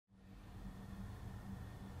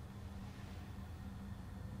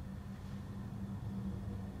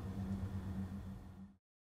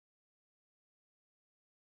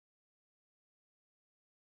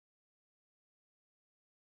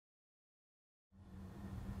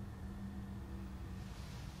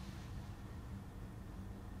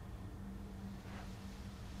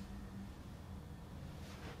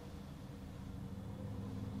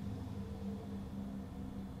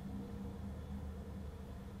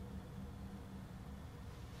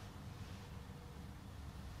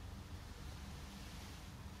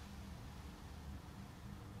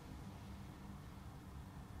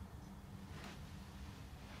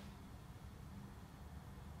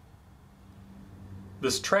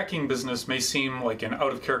This tracking business may seem like an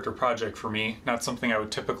out-of-character project for me, not something I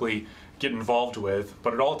would typically get involved with,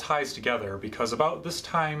 but it all ties together because about this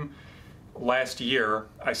time last year,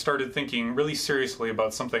 I started thinking really seriously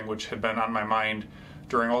about something which had been on my mind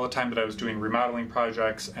during all the time that I was doing remodeling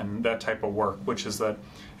projects and that type of work, which is that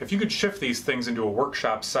if you could shift these things into a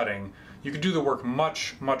workshop setting, you could do the work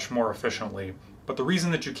much, much more efficiently. But the reason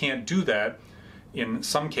that you can't do that in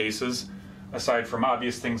some cases, aside from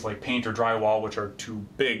obvious things like paint or drywall, which are too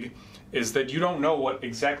big, is that you don't know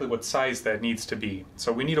exactly what size that needs to be.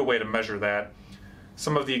 So we need a way to measure that.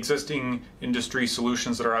 Some of the existing industry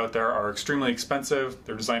solutions that are out there are extremely expensive.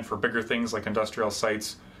 They're designed for bigger things like industrial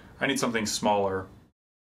sites. I need something smaller.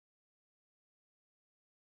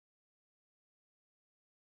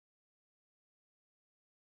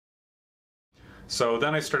 So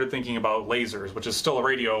then I started thinking about lasers, which is still a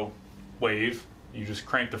radio wave. You just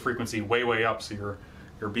crank the frequency way, way up so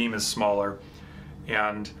your beam is smaller.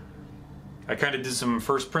 And I kind of did some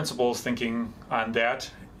first principles thinking on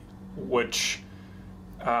that, which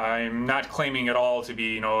I'm not claiming at all to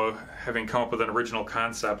be, having come up with an original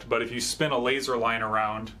concept, but if you spin a laser line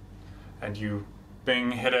around and you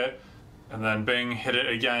bing, hit it, and then bing, hit it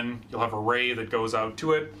again, you'll have a ray that goes out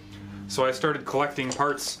to it. So I started collecting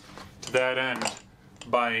parts to that end,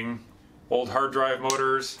 buying old hard drive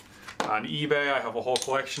motors on eBay. I have a whole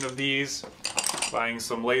collection of these, buying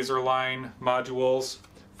some laser line modules.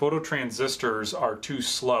 Phototransistors are too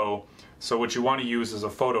slow, so what you want to use is a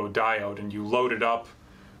photodiode, and you load it up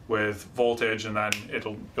with voltage and then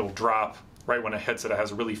it'll drop right when it hits it. It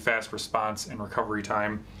has a really fast response and recovery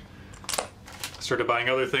time. Started buying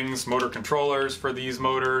other things, motor controllers for these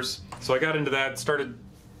motors. So I got into that, started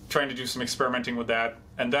trying to do some experimenting with that,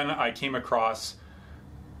 and then I came across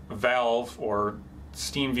Valve or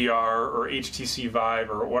SteamVR or HTC Vive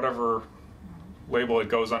or whatever label it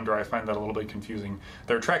goes under. I find that a little bit confusing.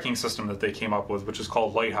 Their tracking system that they came up with, which is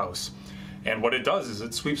called Lighthouse. And what it does is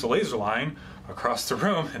it sweeps a laser line across the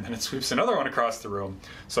room and then it sweeps another one across the room.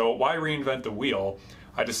 So why reinvent the wheel?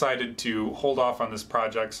 I decided to hold off on this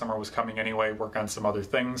project. Summer was coming anyway, work on some other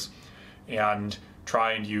things, and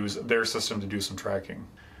try and use their system to do some tracking.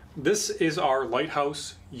 This is our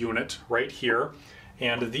Lighthouse unit right here,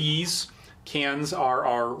 and these cans are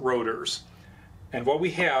our rotors. And what we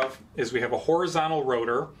have is we have a horizontal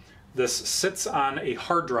rotor. This sits on a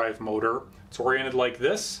hard drive motor. It's oriented like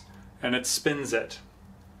this, and it spins it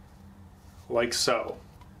like so.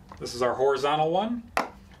 This is our horizontal one,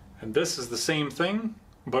 and this is the same thing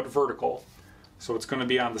but vertical. So it's going to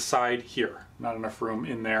be on the side here, not enough room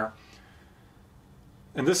in there.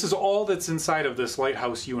 And this is all that's inside of this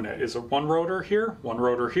Lighthouse unit, is one rotor here,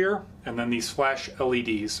 and then these flash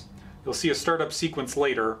LEDs. You'll see a startup sequence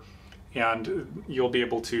later, and you'll be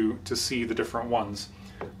able to see the different ones.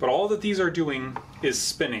 But all that these are doing is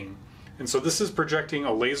spinning. And so this is projecting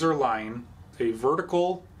a laser line, a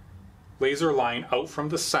vertical laser line out from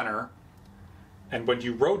the center, and when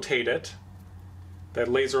you rotate it, that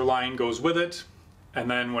laser line goes with it, and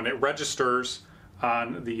then when it registers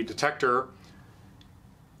on the detector,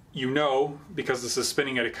 because this is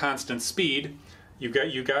spinning at a constant speed, you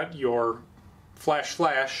got your flash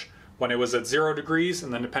when it was at 0 degrees,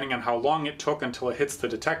 and then depending on how long it took until it hits the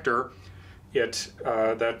detector,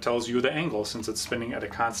 that tells you the angle since it's spinning at a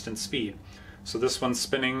constant speed. So this one's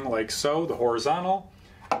spinning like so, the horizontal,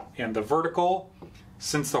 and the vertical.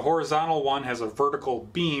 Since the horizontal one has a vertical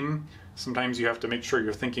beam, sometimes you have to make sure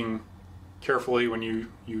you're thinking carefully when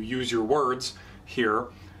you use your words here,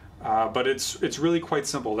 but it's really quite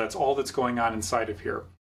simple. That's all that's going on inside of here.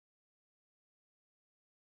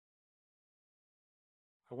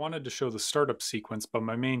 I wanted to show the startup sequence, but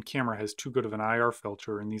my main camera has too good of an IR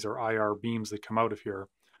filter, and these are IR beams that come out of here,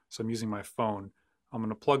 so I'm using my phone. I'm going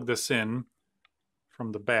to plug this in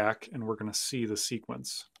from the back, and we're going to see the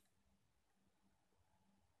sequence.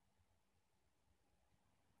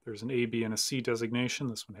 There's an A, B, and a C designation.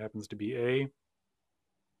 This one happens to be A.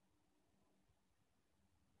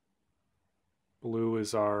 Blue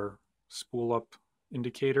is our spool up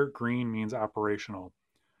indicator. Green means operational.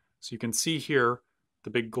 So you can see here the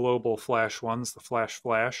big global flash ones, the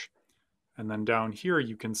flash, and then down here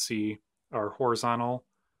you can see our horizontal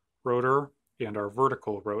rotor and our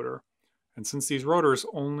vertical rotor. And since these rotors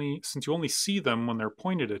since you only see them when they're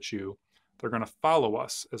pointed at you, they're going to follow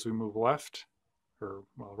us as we move left, or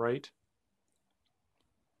well, right,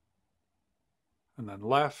 and then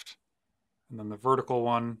left, and then the vertical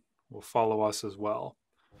one will follow us as well.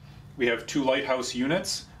 We have two Lighthouse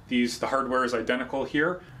units. The hardware is identical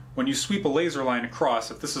here. When you sweep a laser line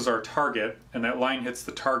across, if this is our target and that line hits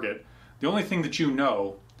the target, the only thing that you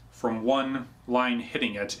know from one line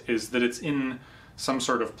hitting it is that it's in some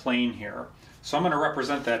sort of plane here. So I'm going to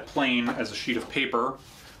represent that plane as a sheet of paper,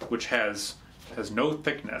 which has no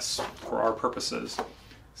thickness for our purposes.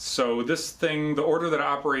 So this thing, the order that it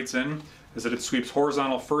operates in is that it sweeps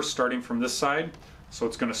horizontal first, starting from this side. So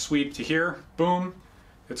it's going to sweep to here, boom.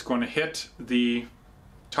 It's going to hit the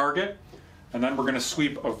target, and then we're going to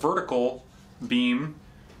sweep a vertical beam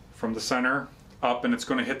from the center up, and it's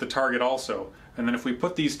going to hit the target also. And then if we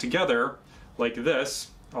put these together like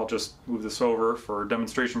this, I'll just move this over for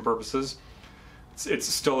demonstration purposes. It's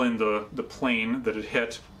still in the plane that it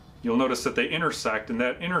hit. You'll notice that they intersect, and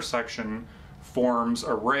that intersection forms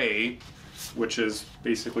a ray, which is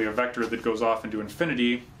basically a vector that goes off into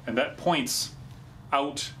infinity, and that points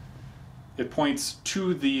out. It points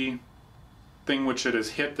to the thing which it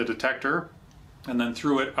has hit, the detector, and then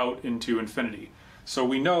through it out into infinity. So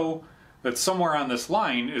we know that somewhere on this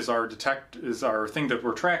line is our thing that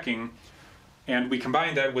we're tracking, and we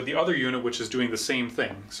combine that with the other unit which is doing the same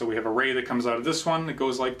thing. So we have a ray that comes out of this one that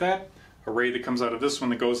goes like that, a ray that comes out of this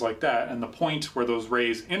one that goes like that, and the point where those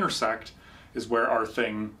rays intersect is where our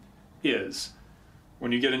thing is.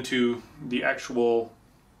 When you get into the actual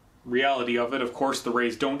reality of it, of course the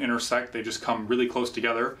rays don't intersect, they just come really close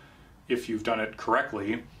together if you've done it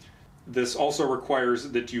correctly. This also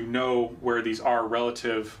requires that you know where these are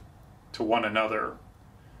relative to one another,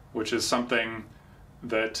 which is something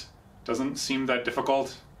that doesn't seem that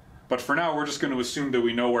difficult, but for now we're just going to assume that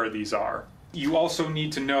we know where these are. You also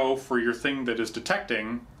need to know for your thing that is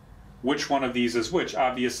detecting which one of these is which.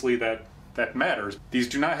 Obviously that matters. These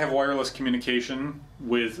do not have wireless communication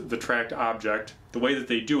with the tracked object. The way that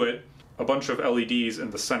they do it, a bunch of LEDs in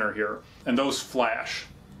the center here, and those flash.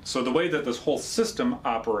 So the way that this whole system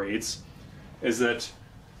operates is that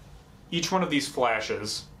each one of these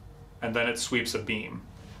flashes, and then it sweeps a beam.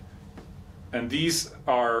 And these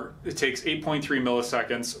are, it takes 8.3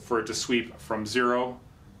 milliseconds for it to sweep from 0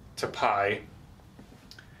 to pi.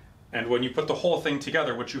 And when you put the whole thing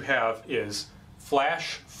together, what you have is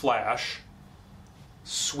flash, flash,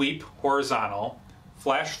 sweep horizontal,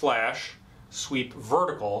 flash, flash, sweep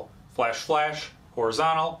vertical, flash, flash,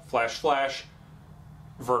 horizontal, flash, flash,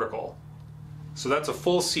 vertical. So that's a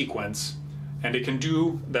full sequence, and it can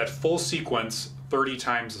do that full sequence 30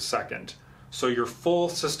 times a second. So your full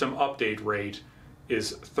system update rate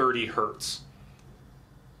is 30 hertz.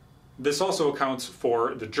 This also accounts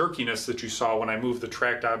for the jerkiness that you saw when I moved the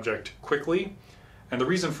tracked object quickly. And the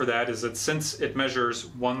reason for that is that since it measures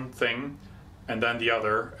one thing, and then the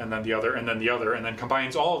other, and then the other, and then the other, and then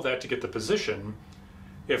combines all of that to get the position,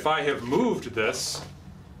 if I have moved this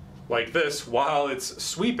like this while it's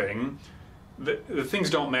sweeping, the things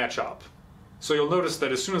don't match up. So you'll notice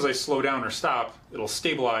that as soon as I slow down or stop, it'll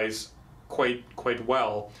stabilize quite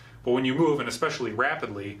well. But when you move, and especially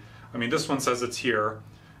rapidly, I mean, this one says it's here,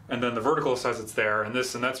 and then the vertical says it's there, and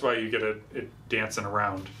this, and that's why you get it dancing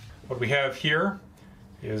around. What we have here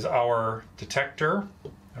is our detector.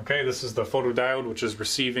 Okay, this is the photodiode which is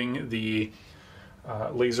receiving the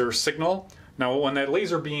laser signal. Now when that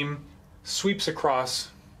laser beam sweeps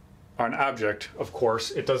across an object, of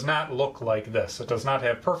course, it does not look like this. It does not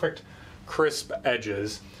have perfect, crisp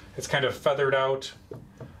edges. It's kind of feathered out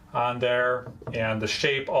on there, and the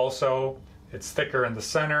shape also, it's thicker in the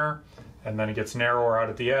center, and then it gets narrower out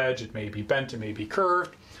at the edge. It may be bent, it may be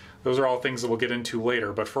curved. Those are all things that we'll get into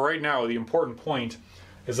later. But for right now, the important point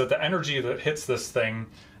is that the energy that hits this thing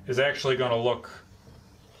is actually going to look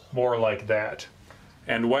more like that.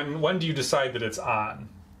 And when do you decide that it's on?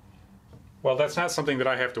 Well, that's not something that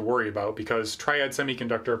I have to worry about, because Triad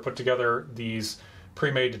Semiconductor put together these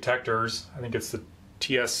pre-made detectors. I think it's the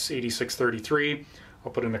TS8633.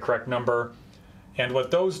 I'll put in the correct number. And what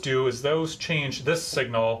those do is those change this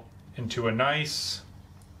signal into a nice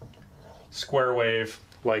square wave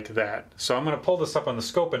like that. So I'm going to pull this up on the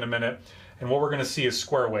scope in a minute, and what we're going to see is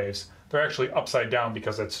square waves. They're actually upside down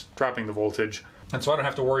because it's dropping the voltage. And so I don't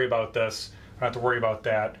have to worry about this. I don't have to worry about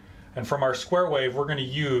that. And from our square wave, we're going to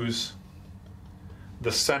use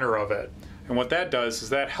the center of it. And what that does is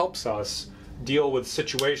that helps us deal with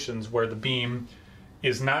situations where the beam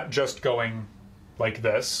is not just going like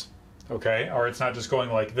this, okay? Or it's not just going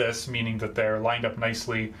like this, meaning that they're lined up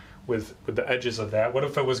nicely with the edges of that. What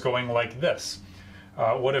if it was going like this?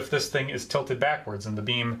 What if this thing is tilted backwards and the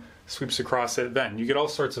beam sweeps across it then? You get all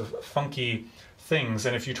sorts of funky things,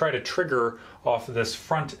 and if you try to trigger off of this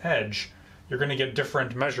front edge, you're going to get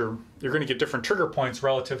different trigger points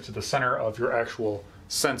relative to the center of your actual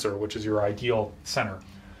sensor, which is your ideal center.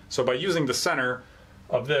 So by using the center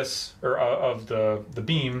of this, or of the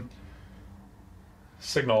beam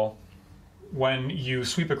signal, when you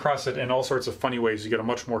sweep across it in all sorts of funny ways, you get a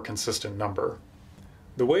much more consistent number.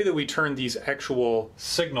 the way that we turn these actual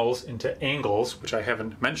signals into angles, which I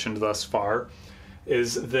haven't mentioned thus far,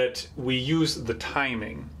 is that we use the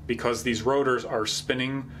timing, because these rotors are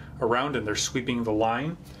spinning around and they're sweeping the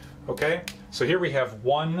line. Okay, so here we have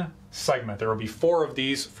one segment. There will be 4 of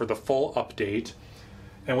these for the full update.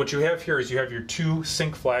 And what you have here is you have your 2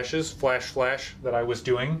 sync flashes, flash that I was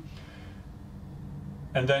doing.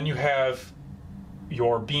 And then you have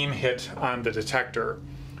your beam hit on the detector.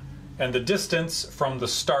 And the distance from the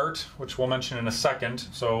start, which we'll mention in a second,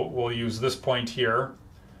 so we'll use this point here.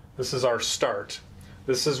 This is our start.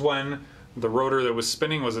 This is when the rotor that was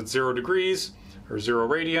spinning was at 0 degrees, or 0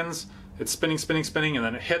 radians. It's spinning, spinning, spinning, and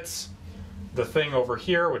then it hits the thing over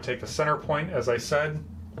here, would take the center point, as I said.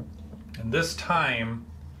 And this time,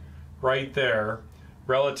 right there,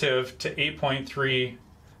 relative to 8.3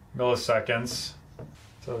 milliseconds,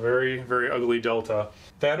 it's a very, very ugly delta.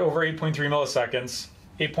 That over 8.3 milliseconds,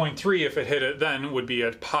 8.3 if it hit it then would be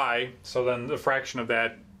at pi, so then the fraction of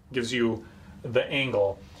that gives you the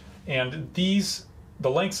angle. And the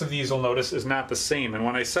lengths of these, you'll notice, is not the same. And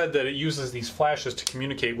when I said that it uses these flashes to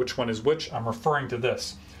communicate which one is which, I'm referring to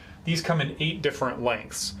this. These come in 8 different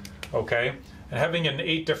lengths, okay? And having it in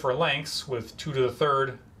 8 different lengths with 2 to the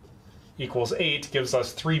third equals 8 gives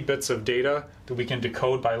us 3 bits of data that we can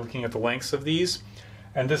decode by looking at the lengths of these.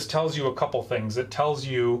 And this tells you a couple things. It tells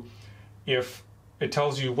you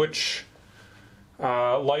which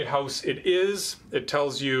lighthouse it is. It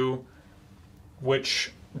tells you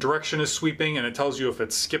which direction is sweeping, and it tells you if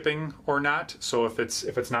it's skipping or not. So if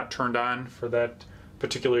it's not turned on for that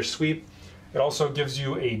particular sweep. It also gives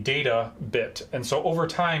you a data bit, and so over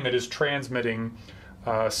time it is transmitting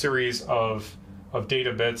a series of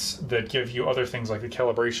data bits that give you other things like the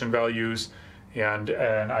calibration values and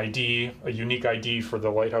an ID, a unique ID for the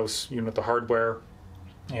Lighthouse unit, the hardware,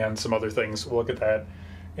 and some other things. We'll look at that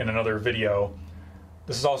in another video.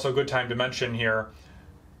 This is also a good time to mention here,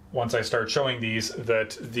 once I start showing these,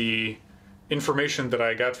 that the information that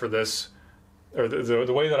I got for this, or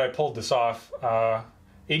the way that I pulled this off,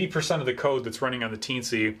 80% of the code that's running on the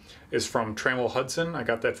Teensy is from Trammell Hudson. I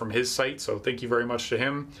got that from his site, so thank you very much to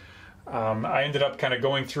him. I ended up kind of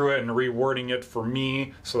going through it and rewording it for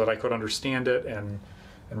me so that I could understand it and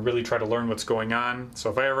really try to learn what's going on. So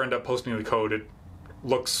if I ever end up posting the code,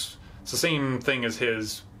 it's the same thing as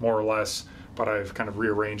his, more or less, but I've kind of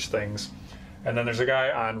rearranged things. And then there's a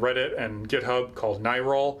guy on Reddit and GitHub called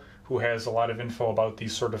Nyrol who has a lot of info about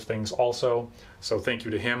these sort of things also. So thank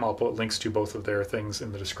you to him. I'll put links to both of their things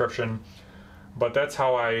in the description. But that's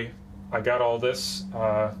how I got all this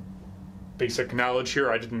basic knowledge here.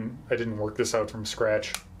 I didn't work this out from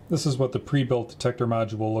scratch. This is what the pre-built detector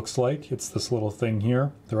module looks like. It's this little thing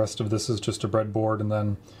here. The rest of this is just a breadboard and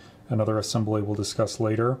then another assembly we'll discuss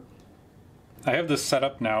later. I have this set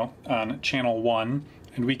up now on channel 1,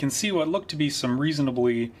 and we can see what look to be some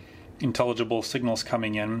reasonably intelligible signals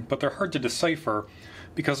coming in, but they're hard to decipher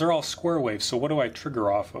because they're all square waves, so what do I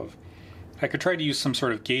trigger off of? I could try to use some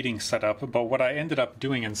sort of gating setup, but what I ended up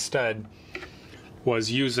doing instead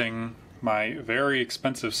was using my very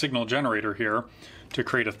expensive signal generator here to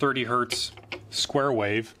create a 30 Hertz square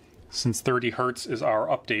wave, since 30 Hertz is our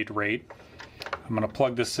update rate. I'm going to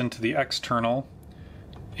plug this into the external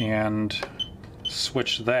and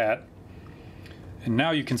switch that. And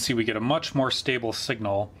now you can see we get a much more stable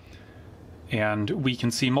signal, and we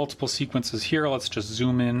can see multiple sequences here. Let's just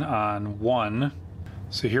zoom in on one.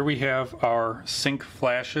 So here we have our sync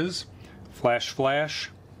flashes, flash flash,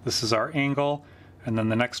 this is our angle, and then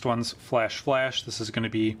the next one's flash flash. This is going to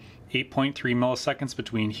be 8.3 milliseconds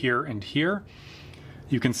between here and here.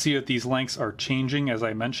 You can see that these lengths are changing, as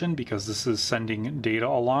I mentioned, because this is sending data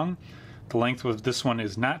along. The length of this one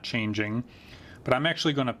is not changing, but I'm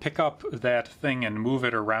actually going to pick up that thing and move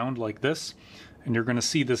it around like this, and you're going to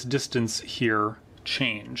see this distance here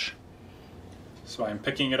change. So I'm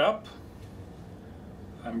picking it up,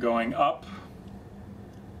 I'm going up,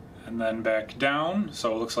 and then back down.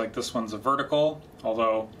 So it looks like this one's a vertical,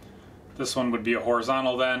 although this one would be a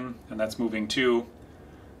horizontal then, and that's moving too.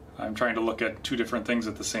 I'm trying to look at two different things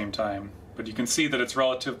at the same time. But you can see that its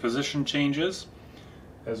relative position changes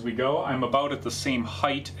as we go. I'm about at the same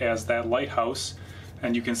height as that lighthouse,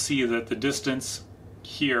 and you can see that the distance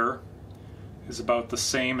here is about the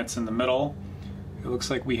same. It's in the middle. It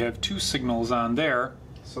looks like we have two signals on there,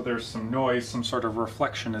 so there's some noise, some sort of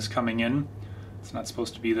reflection is coming in. It's not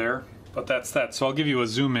supposed to be there, but that's that. So I'll give you a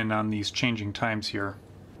zoom in on these changing times here.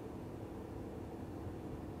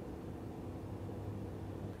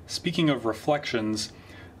 Speaking of reflections,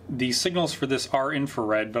 the signals for this are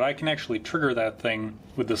infrared, but I can actually trigger that thing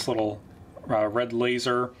with this little red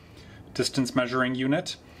laser distance measuring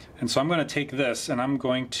unit. And so I'm going to take this and I'm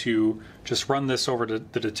going to just run this over to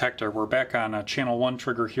the detector. We're back on a channel 1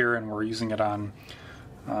 trigger here, and we're using it on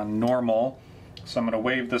normal. So I'm going to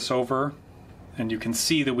wave this over, and you can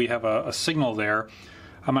see that we have a signal there.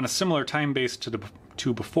 I'm on a similar time base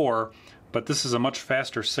to before, but this is a much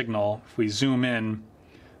faster signal. If we zoom in,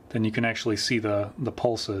 then you can actually see the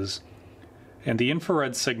pulses. And the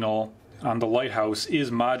infrared signal on the Lighthouse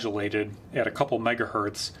is modulated at a couple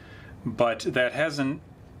megahertz, but that hasn't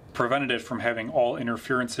prevented it from having all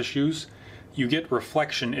interference issues. You get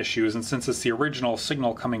reflection issues, and since it's the original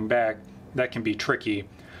signal coming back, that can be tricky.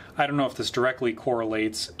 I don't know if this directly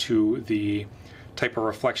correlates to the type of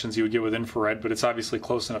reflections you would get with infrared, but it's obviously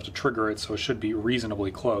close enough to trigger it, so it should be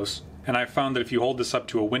reasonably close. And I've found that if you hold this up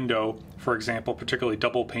to a window, for example, particularly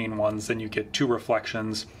double pane ones, then you get 2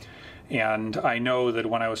 reflections. And I know that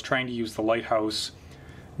when I was trying to use the Lighthouse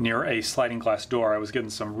near a sliding glass door, I was getting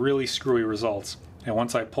some really screwy results. And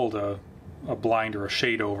once I pulled a blind or a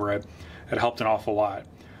shade over it, it helped an awful lot.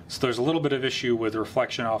 So there's a little bit of issue with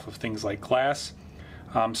reflection off of things like glass,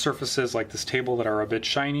 surfaces like this table that are a bit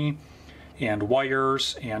shiny, and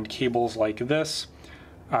wires and cables like this.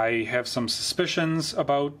 I have some suspicions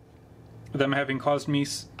about them having caused me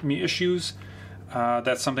issues.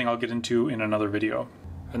 That's something I'll get into in another video.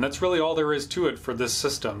 And that's really all there is to it for this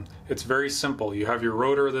system. It's very simple. You have your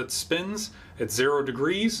rotor that spins at 0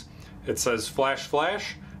 degrees. It says flash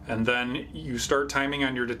flash, and then you start timing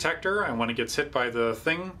on your detector, and when it gets hit by the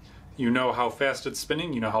thing, you know how fast it's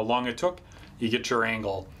spinning, you know how long it took, you get your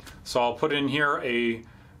angle. So I'll put in here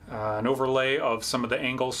an overlay of some of the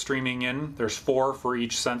angles streaming in. There's 4 for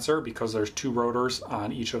each sensor because there's 2 rotors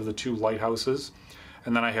on each of the 2 lighthouses.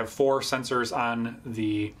 And then I have 4 sensors on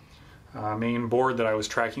the main board that I was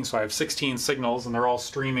tracking, so I have 16 signals, and they're all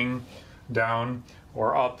streaming down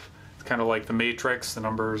or up. It's kind of like the Matrix, the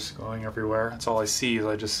numbers going everywhere. That's all I see, is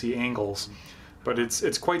I just see angles. But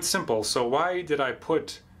it's quite simple. So why did I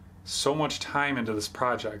put so much time into this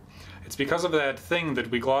project? It's because of that thing that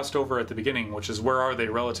we glossed over at the beginning, which is where are they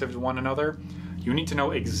relative to one another? You need to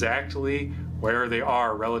know exactly where they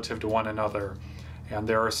are relative to one another. And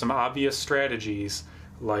there are some obvious strategies,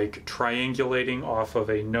 like triangulating off of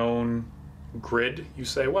a known grid. You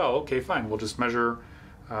say, well, okay, fine, we'll just measure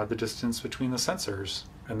the distance between the sensors,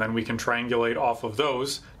 and then we can triangulate off of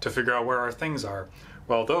those to figure out where our things are.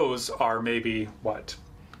 Well, those are maybe, what?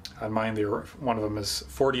 On mine, one of them is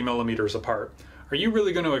 40 millimeters apart. Are you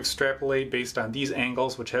really going to extrapolate based on these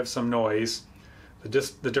angles, which have some noise,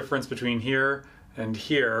 the difference between here and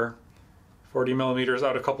here, 40 millimeters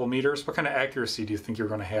out a couple meters? What kind of accuracy do you think you're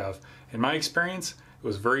going to have? In my experience, it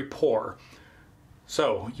was very poor.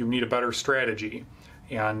 So you need a better strategy.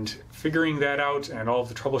 And figuring that out and all of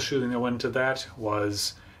the troubleshooting that went into that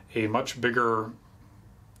was a much bigger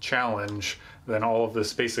challenge than all of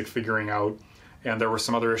this basic figuring out. And there were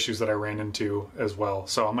some other issues that I ran into as well.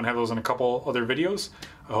 So I'm going to have those in a couple other videos.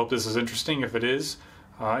 I hope this is interesting. If it is,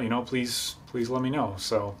 please let me know.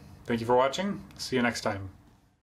 So thank you for watching. See you next time.